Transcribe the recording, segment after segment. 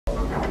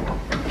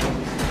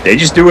they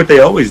just do what they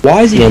always do.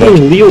 Why is he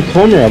putting Leo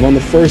Komarov on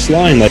the first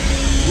line? Like,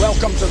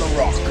 welcome to the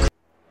Rock.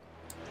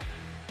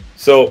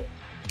 So,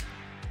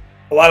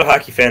 a lot of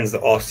hockey fans, the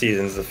off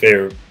season is the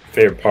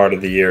favorite part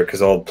of the year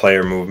because all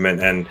player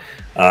movement and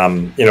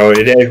you know,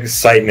 it had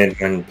excitement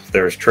when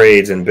there's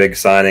trades and big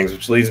signings,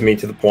 which leads me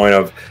to the point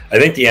of I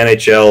think the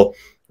NHL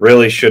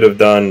really should have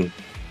done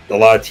a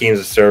lot of teams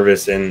of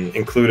service and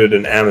included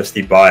an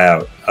amnesty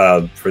buyout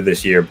for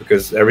this year,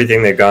 because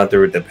everything they've gone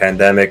through with the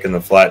pandemic and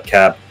the flat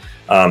cap,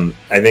 I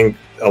think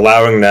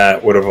allowing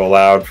that would have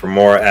allowed for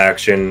more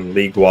action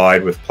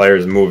league-wide with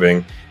players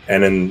moving.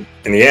 And in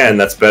the end,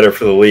 that's better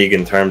for the league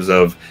in terms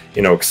of,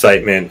 you know,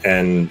 excitement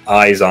and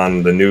eyes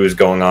on the news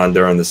going on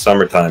during the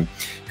summertime.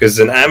 Because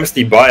an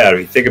amnesty buyout, if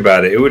you think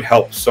about it, it would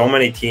help so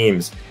many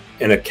teams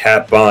in a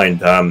cap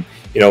bind.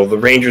 You know, the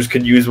Rangers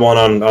could use one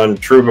on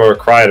Trouba or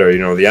Kreider. You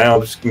know, the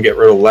Islanders can get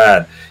rid of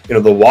Ladd. You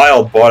know, the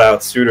Wild bought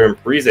out Suter and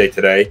Parise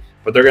today,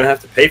 but they're going to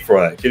have to pay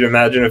for that. Could you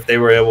imagine if they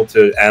were able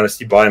to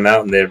amnesty buy them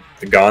out and they're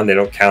gone, they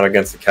don't count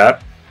against the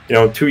cap? You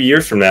know, 2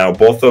 years from now,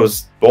 both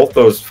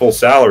those full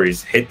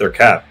salaries hit their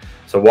cap.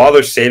 So while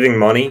they're saving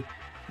money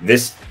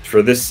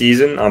for this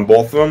season on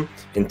both of them,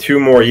 in 2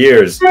 more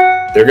years,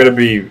 they're going to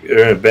be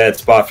in a bad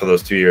spot for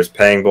those 2 years,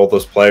 paying both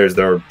those players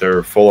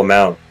their full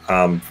amount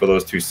for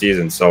those 2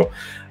 seasons. So,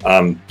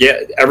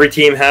 yeah, every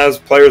team has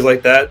players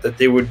like that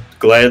they would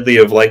gladly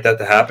have liked that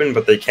to happen,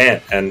 but they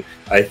can't. And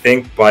I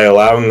think by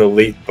allowing the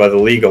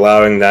league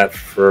allowing that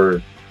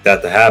for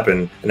that to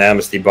happen, an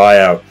amnesty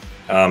buyout,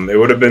 it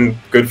would have been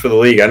good for the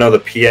league. I know the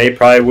PA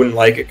probably wouldn't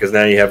like it because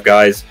now you have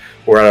guys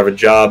who are out of a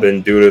job,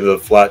 and due to the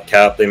flat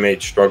cap, they may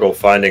struggle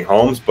finding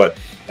homes. But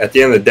at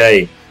the end of the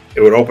day,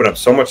 it would open up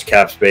so much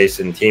cap space,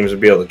 and teams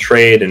would be able to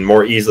trade and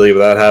more easily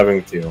without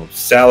having to, you know,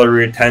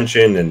 salary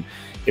retention and,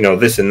 you know,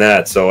 this and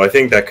that. So I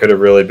think that could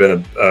have really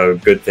been a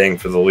good thing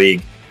for the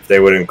league if they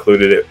would have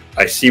included it.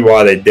 I see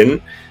why they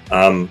didn't,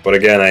 but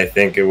again, I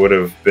think it would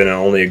have been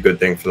only a good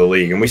thing for the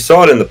league. And we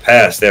saw it in the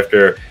past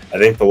after, I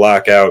think, the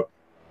lockout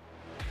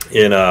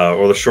in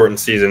or the shortened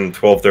season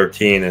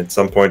 12-13. At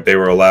some point they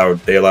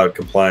allowed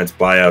compliance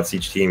buyouts.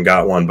 Each team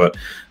got one, but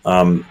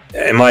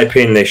in my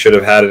opinion, they should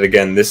have had it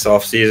again this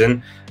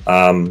offseason.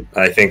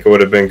 I think it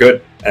would have been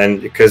good.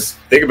 And because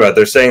think about it,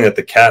 they're saying that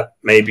the cap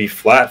may be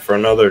flat for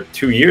another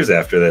 2 years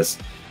after this,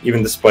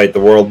 even despite the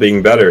world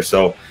being better.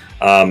 So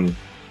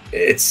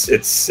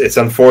it's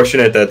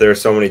unfortunate that there are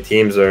so many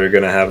teams that are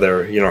going to have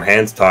their, you know,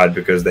 hands tied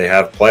because they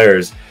have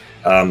players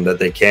that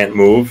they can't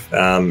move,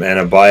 and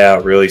a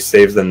buyout really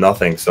saves them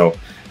nothing. So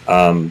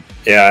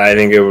yeah, I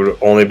think it would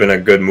have only been a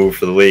good move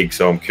for the league.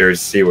 So I'm curious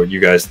to see what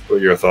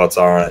your thoughts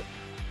are on it.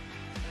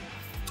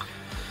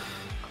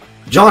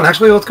 John,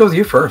 actually, let's go with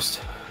you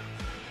first.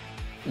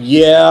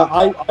 Yeah,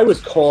 I was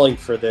calling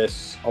for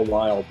this a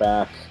while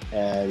back,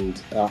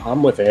 and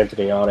I'm with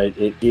Anthony on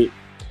it.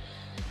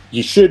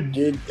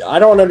 I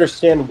don't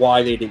understand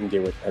why they didn't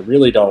do it. I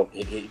really don't.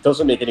 It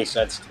doesn't make any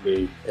sense to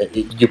me.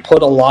 You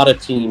put a lot of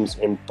teams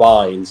in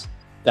binds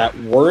that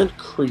weren't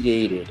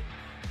created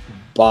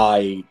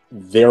by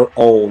their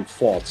own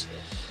faults.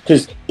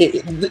 Because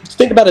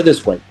think about it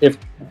this way: if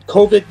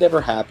COVID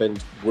never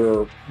happened,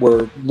 we're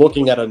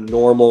looking at a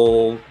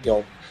normal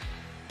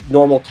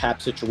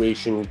cap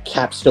situation,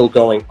 cap still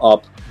going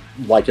up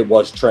like it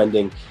was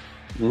trending.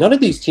 None of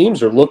these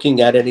teams are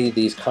looking at any of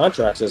these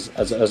contracts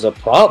as a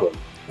problem.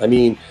 I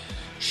mean,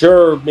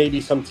 sure, maybe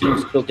some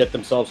teams still get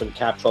themselves in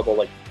cap trouble,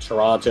 like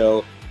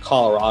Toronto,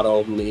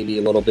 Colorado, maybe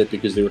a little bit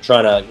because they were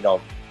trying to, you know,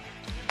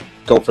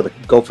 go for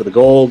the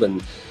gold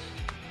and,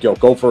 you know,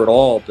 go for it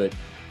all. But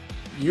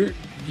you're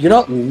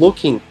not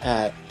looking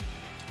at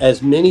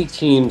as many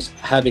teams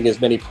having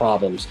as many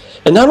problems,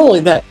 and not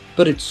only that,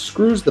 but it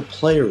screws the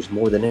players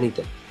more than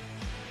anything,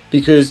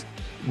 because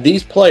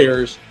these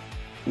players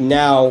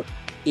now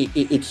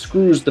it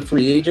screws the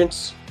free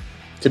agents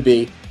to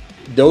be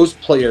those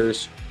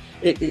players.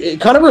 It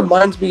kind of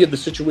reminds me of the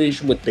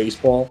situation with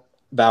baseball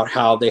about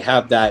how they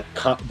have that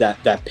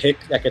pick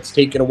that gets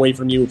taken away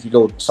from you if you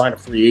go sign a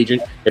free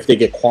agent if they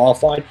get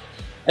qualified.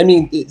 I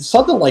mean,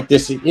 something like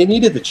this, it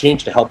needed to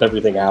change to help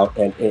everything out,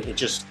 and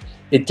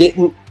it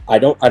didn't. I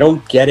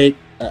don't get it.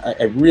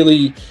 I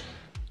really.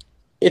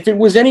 If it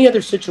was any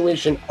other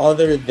situation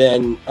other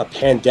than a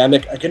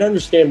pandemic, I can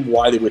understand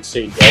why they would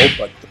say no,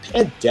 but the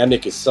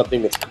pandemic is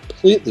something that's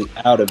completely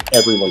out of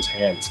everyone's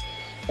hands.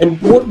 And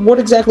what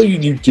exactly are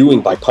you doing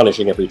by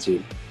punishing every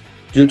team?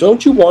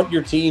 Don't you want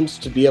your teams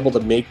to be able to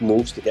make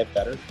moves to get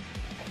better?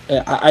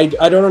 I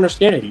don't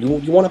understand it.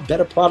 You want a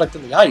better product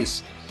on the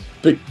ice,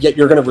 but yet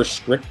you're going to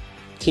restrict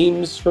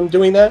teams from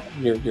doing that.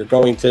 You're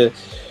going to,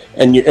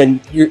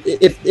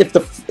 if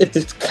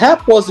the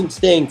cap wasn't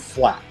staying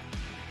flat,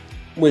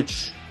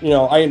 which, you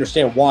know, I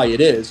understand why it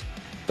is,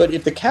 but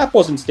if the cap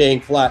wasn't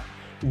staying flat,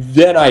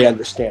 then I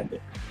understand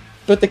it.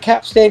 But the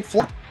cap's staying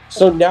flat.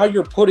 So now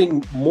you're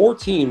putting more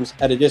teams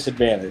at a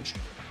disadvantage.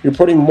 You're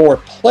putting more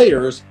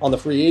players on the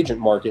free agent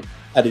market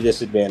at a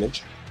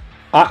disadvantage.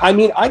 I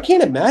mean, I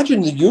can't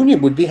imagine the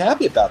union would be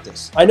happy about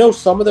this. I know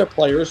some of their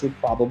players would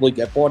probably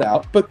get bought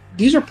out, but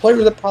these are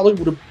players that probably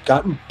would have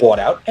gotten bought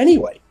out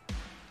anyway.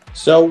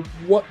 So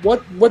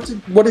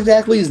what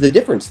exactly is the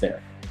difference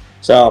there?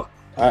 So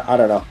I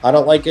don't know. I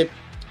don't like it.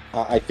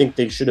 I think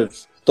they should have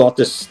thought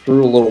this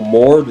through a little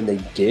more than they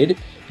did,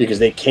 because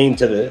they came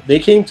to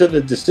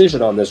the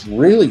decision on this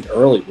really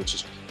early, which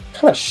is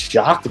kind of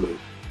shocked me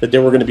that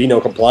there were going to be no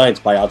compliance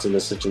buyouts in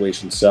this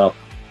situation. So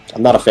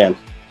I'm not a fan.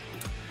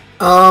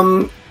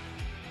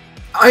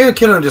 I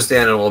can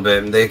understand it a little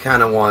bit. They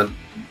kind of want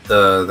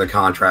the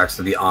contracts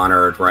to be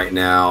honored right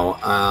now.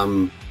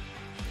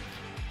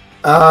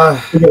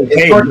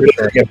 It's hard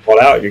to get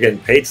bought out. You're getting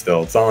paid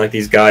still. It's not like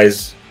these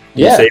guys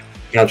say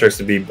contracts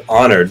to be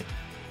honored.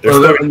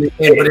 But in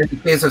the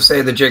case of,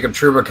 say, the Jacob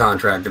Trouba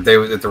contract, if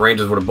the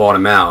Rangers would have bought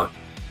him out,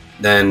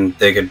 then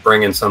they could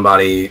bring in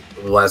somebody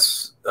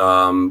less.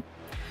 I'm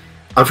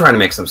trying to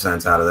make some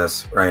sense out of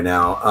this right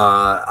now.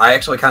 I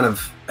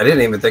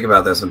didn't even think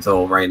about this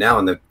until right now,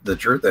 and the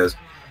truth is,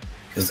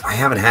 because I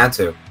haven't had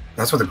to.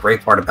 That's what the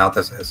great part about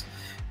this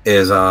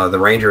is the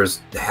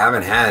Rangers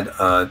haven't had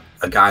a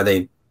guy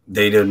they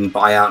didn't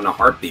buy out in a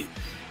heartbeat.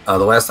 The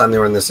last time they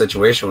were in this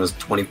situation was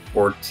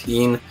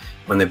 2014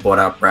 when they bought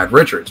out Brad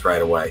Richards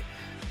right away,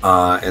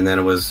 and then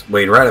it was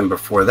Wade Redden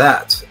before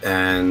that,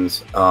 and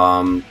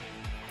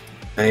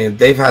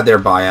they've had their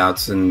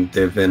buyouts, and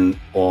they've been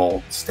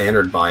all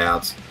standard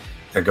buyouts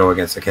that go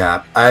against the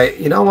cap.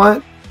 You know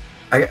what?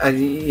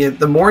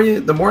 The more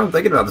I'm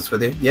thinking about this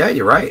with you, yeah,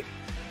 you're right.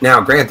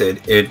 Now,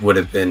 granted, it would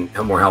have been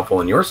more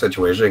helpful in your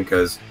situation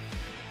because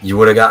you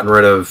would have gotten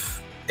rid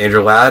of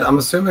Andrew Ladd, I'm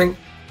assuming.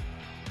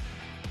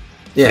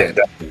 Yeah,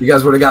 you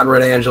guys would have gotten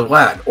rid of Andrew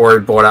Ladd, or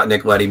bought out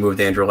Nick Leddy, moved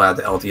Andrew Ladd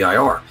to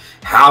LTIR.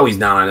 How he's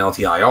not on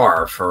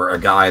LTIR for a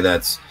guy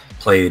that's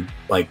played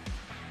like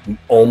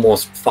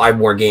almost 5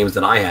 more games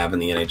than I have in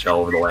the NHL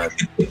over the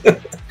last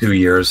 2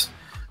 years.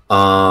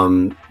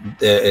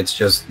 It's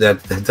just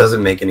that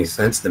doesn't make any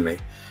sense to me.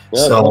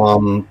 Yeah,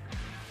 so,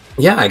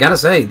 yeah, I gotta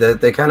say that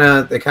they kind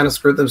of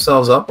screwed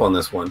themselves up on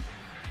this one.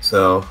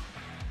 So,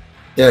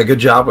 yeah, good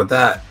job with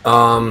that.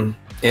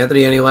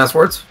 Anthony, any last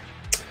words?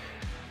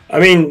 I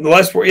mean,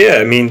 let's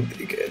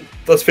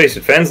face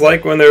it, fans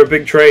like when there are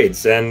big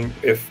trades, and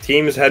if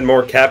teams had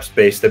more cap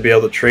space, they'd be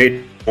able to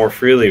trade more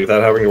freely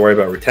without having to worry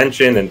about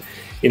retention and,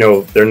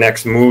 their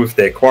next move. If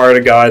they acquired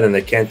a guy, then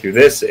they can't do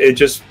this.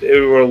 It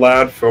would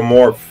allow for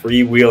more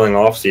freewheeling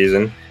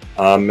offseason,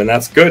 and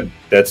that's good.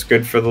 That's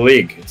good for the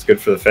league. It's good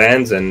for the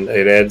fans, and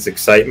it adds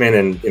excitement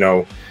and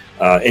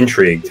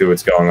intrigue to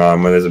what's going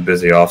on when there's a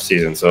busy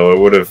offseason. So it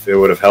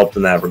would have helped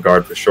in that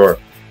regard for sure.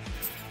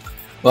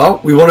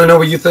 Well, we want to know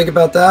what you think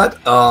about that.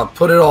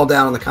 Put it all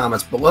down in the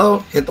comments below.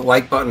 Hit the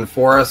like button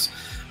for us.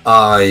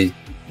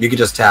 You could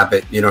just tap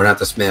it. You don't have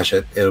to smash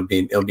it. It'll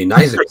be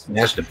nice if you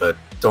smashed it, but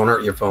don't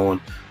hurt your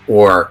phone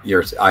or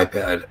your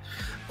iPad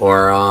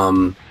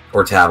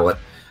or tablet.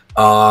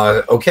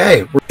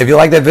 Okay. If you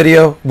like that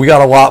video, we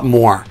got a lot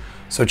more.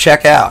 So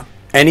check out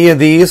any of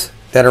these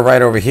that are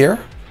right over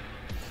here.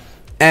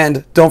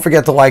 And don't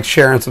forget to like,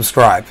 share, and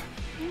subscribe.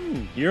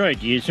 Your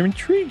ideas are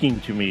intriguing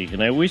to me,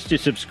 and I wish to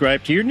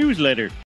subscribe to your newsletter.